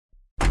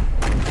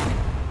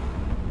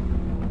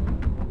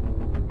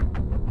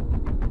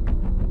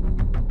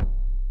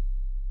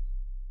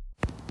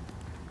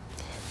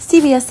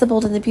CBS The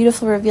Bold and the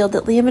Beautiful revealed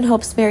that Liam and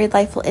Hope's married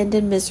life will end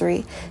in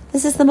misery.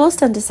 This is the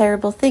most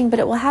undesirable thing, but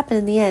it will happen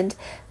in the end.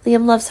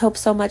 Liam loves Hope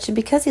so much, and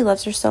because he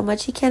loves her so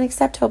much, he can't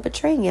accept Hope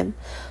betraying him.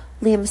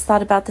 Liam has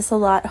thought about this a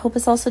lot. Hope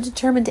is also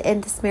determined to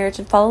end this marriage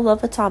and fall in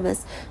love with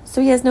Thomas,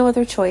 so he has no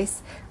other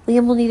choice.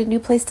 Liam will need a new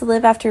place to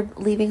live after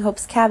leaving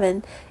Hope's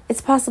cabin.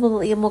 It's possible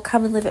that Liam will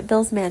come and live at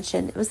Bill's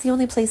mansion. It was the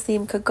only place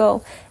Liam could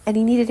go, and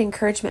he needed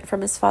encouragement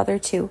from his father,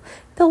 too.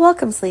 Bill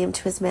welcomes Liam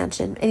to his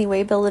mansion.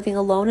 Anyway, Bill living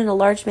alone in a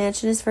large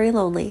mansion is very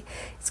lonely.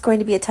 It's going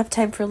to be a tough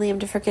time for Liam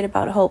to forget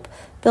about Hope.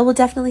 Bill will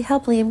definitely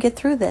help Liam get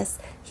through this.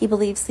 He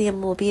believes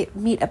Liam will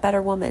meet a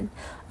better woman.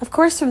 Of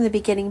course, from the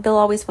beginning, Bill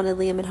always wanted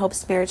Liam and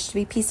Hope's marriage to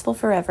be peaceful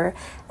forever.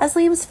 As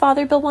Liam's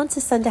father, Bill wants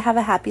his son to have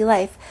a happy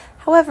life.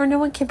 However, no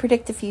one can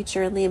predict the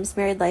future, and Liam's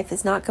married life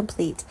is not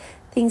complete.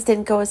 Things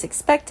didn't go as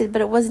expected,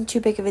 but it wasn't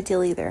too big of a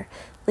deal either.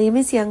 Liam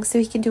is young, so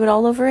he can do it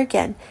all over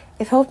again.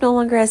 If Hope no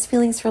longer has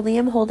feelings for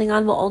Liam, holding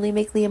on will only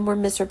make Liam more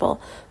miserable.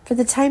 For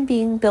the time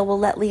being, Bill will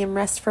let Liam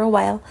rest for a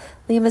while.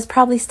 Liam is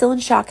probably still in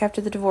shock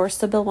after the divorce,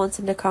 so Bill wants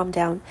him to calm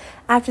down.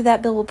 After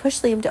that, Bill will push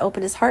Liam to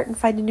open his heart and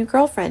find a new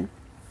girlfriend.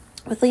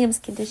 With Liam's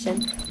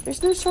condition,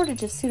 there's no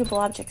shortage of suitable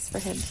objects for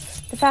him.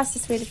 The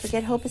fastest way to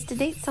forget Hope is to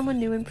date someone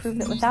new and prove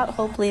that without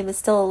Hope, Liam is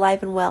still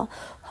alive and well.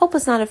 Hope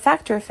was not a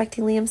factor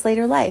affecting Liam's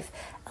later life.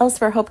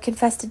 Elsewhere, Hope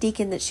confessed to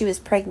Deacon that she was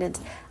pregnant.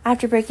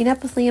 After breaking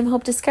up with Liam,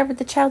 Hope discovered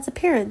the child's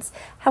appearance.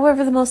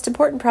 However, the most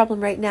important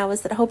problem right now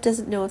is that Hope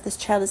doesn't know if this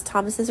child is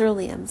Thomas's or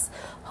Liam's.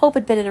 Hope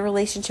had been in a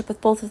relationship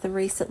with both of them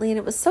recently, and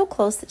it was so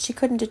close that she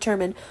couldn't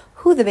determine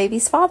who the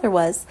baby's father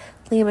was.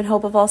 Liam and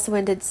Hope have also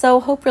ended, so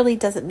Hope really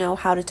doesn't know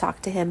how to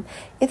talk to him.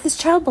 If this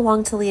child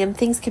belonged to Liam,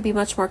 things could be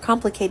much more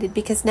complicated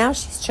because now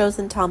she's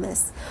chosen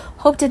Thomas.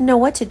 Hope didn't know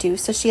what to do,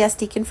 so she asked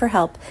Deacon for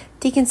help.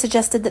 Deacon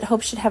suggested that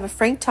Hope should have a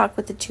frank talk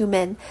with the two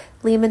men.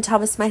 Liam and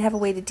Thomas might have a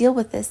way to deal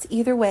with this.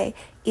 Either way,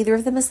 either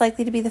of them is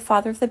likely to be the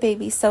father of the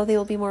baby, so they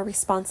will be more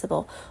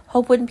responsible.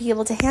 Hope wouldn't be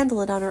able to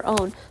handle it on her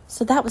own,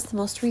 so that was the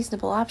most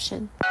reasonable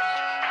option.